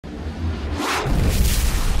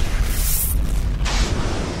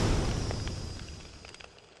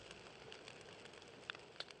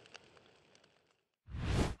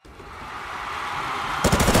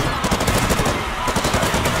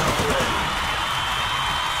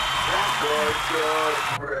Dog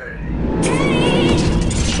ready.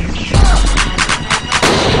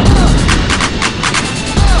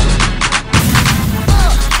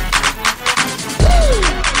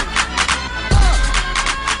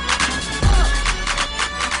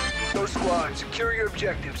 Go squad, secure your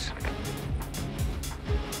objectives.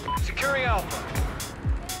 Securing Alpha.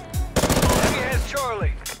 Enemy has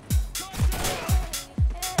Charlie.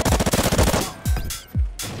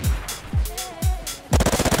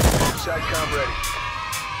 SATCOM ready.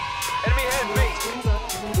 Enemy has me.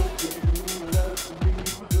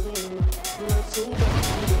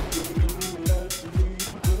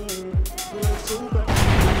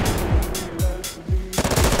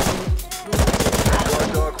 Guard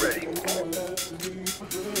dog ready.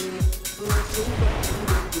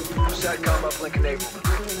 SATCOM uplink enabled.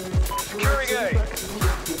 Securing A.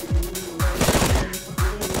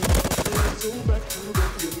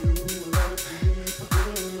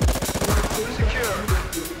 Secure.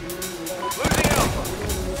 Losing Alpha.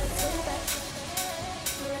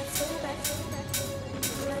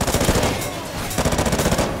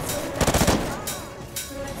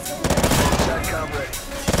 SATCOM ready.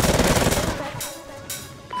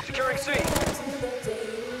 Securing C.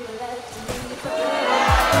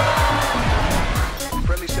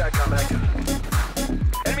 Friendly SATCOM active.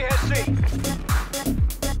 Enemy has C.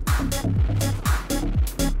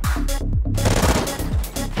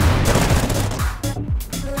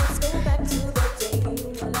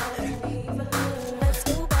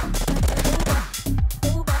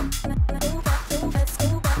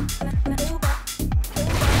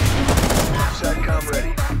 SATCOM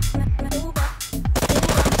ready.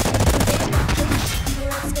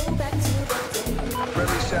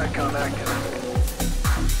 Friendly SATCOM active.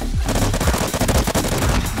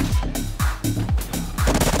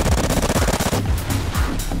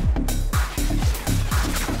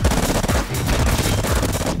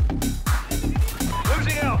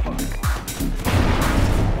 Losing Alpha.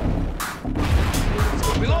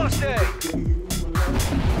 We lost A.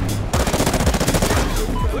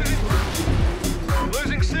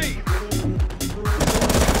 Losing C.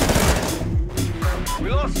 We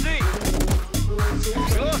lost C.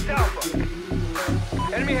 We lost Alpha.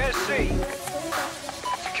 Enemy has C.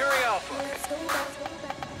 Securing Alpha.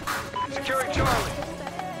 Securing Charlie.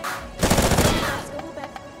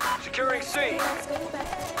 Securing C.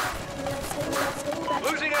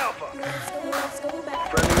 Losing Alpha.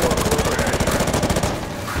 Friendly local overhead.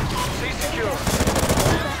 C secure.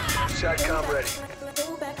 SATCOM ready.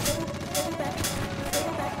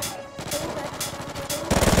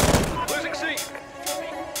 Losing C.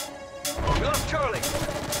 We lost Charlie.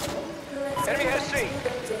 Enemy has C.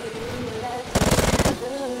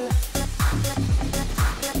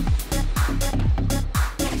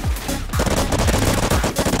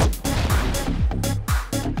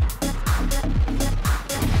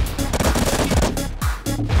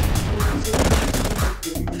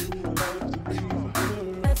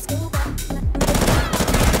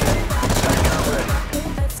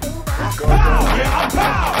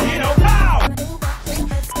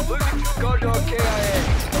 Losing Guard Dog KIA.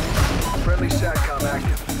 Friendly SATCOM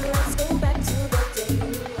active.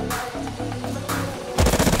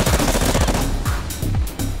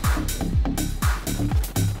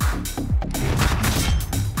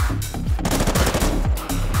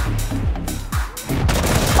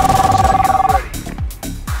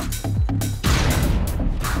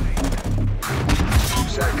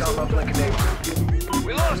 SATCOM uplink enabled.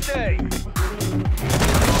 We lost A.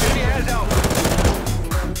 Enemy has Alpha.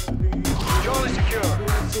 Charlie secure.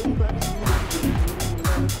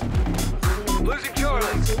 Losing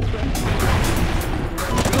Charlie.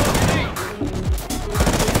 We lost C.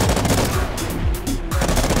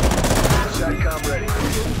 SATCOM ready.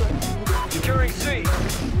 Securing C.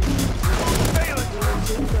 Failing.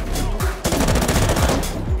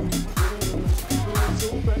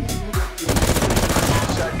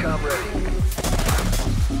 SATCOM ready.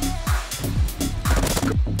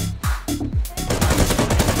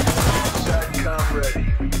 SATCOM ready.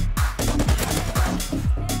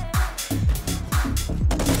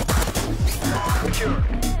 Secure.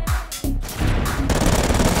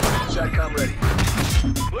 SATCOM ready.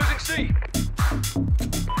 Losing C.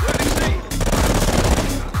 Losing C.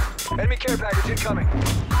 Enemy care package incoming.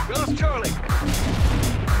 We lost Charlie.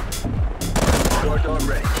 Guard dog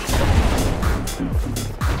ready.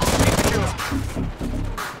 Secure.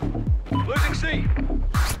 Losing C.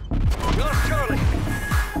 We lost Charlie.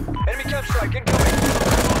 Enemy cap strike incoming.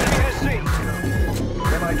 Enemy has C.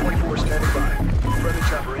 Mi-24 standing by. Friendly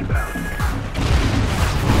chopper inbound.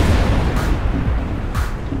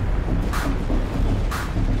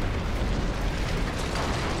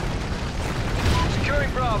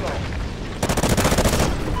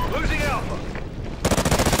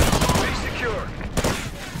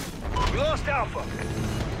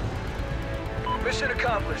 Mission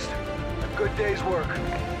accomplished. A good day's work.